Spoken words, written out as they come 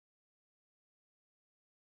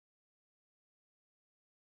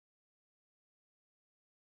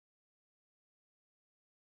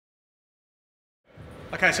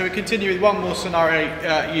Okay, so we continue with one more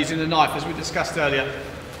scenario using the knife. As we discussed earlier,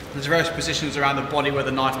 there's various positions around the body where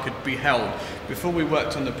the knife could be held. Before we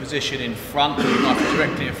worked on the position in front, the knife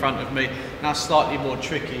directly in front of me. Now slightly more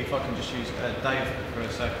tricky, if I can just use Dave for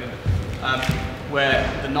a second,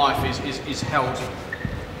 where the knife is held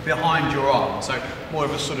behind your arm, so more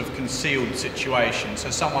of a sort of concealed situation. So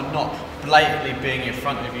someone not blatantly being in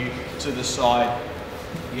front of you to the side,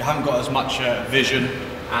 you haven't got as much vision,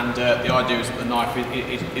 and the idea is that the knife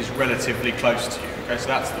is relatively close to you. Okay, so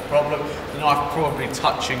that's the problem. The knife probably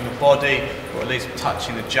touching the body, or at least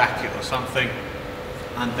touching the jacket or something,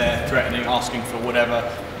 and they're threatening, asking for whatever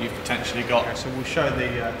you've potentially got. Okay, so we'll show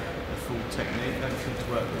the full technique. Don't seem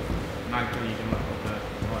to work with Magda, you can look on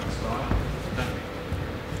the right side.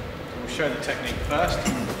 So we'll show the technique first.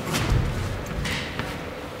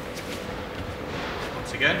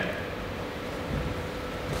 Once again.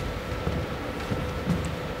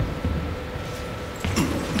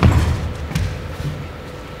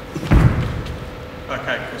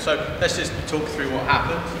 Okay, cool. So let's just talk through what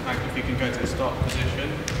happens. If you can go to the start position.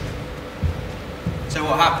 So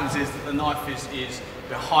what happens is that the knife is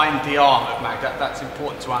behind the arm of Mag. That's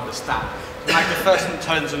important to understand. Magda first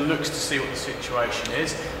turns and looks to see what the situation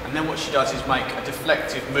is, and then what she does is make a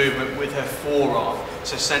deflective movement with her forearm,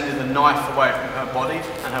 so sending the knife away from her body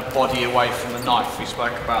and her body away from the knife. We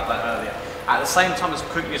spoke about that earlier. At the same time, as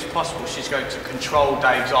quickly as possible, she's going to control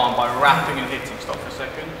Dave's arm by wrapping and hitting. Stop for a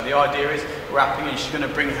second. The idea is wrapping, and she's going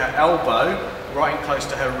to bring her elbow right in close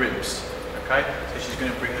to her ribs. Okay, so she's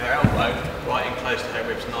going to bring her elbow right in close to her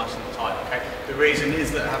ribs, nice and tight. Okay, the reason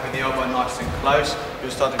is that having the elbow nice and close,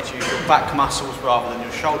 you're starting to use your back muscles rather than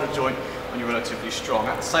your shoulder joint when you're relatively strong.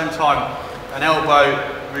 At the same time, an elbow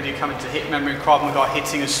really coming to hip memory in Krav Maga,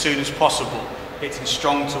 hitting as soon as possible, hitting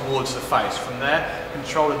strong towards the face. From there,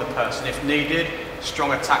 controlling the person. If needed,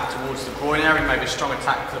 strong attack towards the groin area, maybe a strong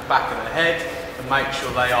attack to the back of the head to make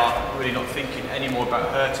sure they are really not thinking anymore about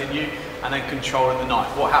hurting you, and then controlling the knife.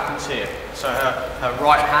 What happens here? So her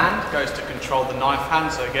right hand goes to control the knife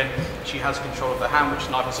hand. So again, she has control of the hand, which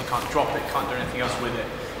knife, as you can't drop it, can't do anything else with it.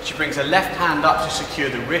 She brings her left hand up to secure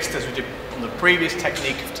the wrist, as we did on the previous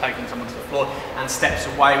technique of taking someone to the floor, and steps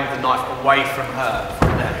away with the knife away from her.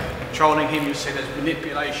 From there, controlling him, you see there's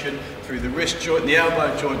manipulation through the wrist joint, the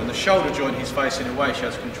elbow joint, and the shoulder joint. He's facing away, she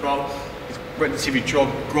has control. He's relatively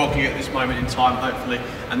groggy at this moment in time, hopefully,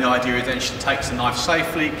 and the idea is then she takes the knife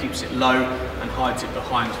safely, keeps it low, and hides it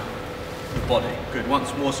behind the body. Good,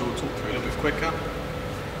 once more, so we'll talk through it a little bit quicker.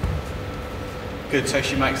 Good, so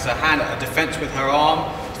she makes her hand a defense with her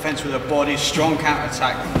arm, defense with her body, strong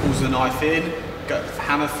counter-attack, pulls the knife in, got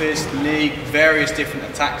hammer fist, knee, various different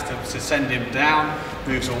attacks to send him down,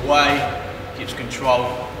 moves away, keeps control,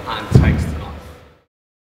 and takes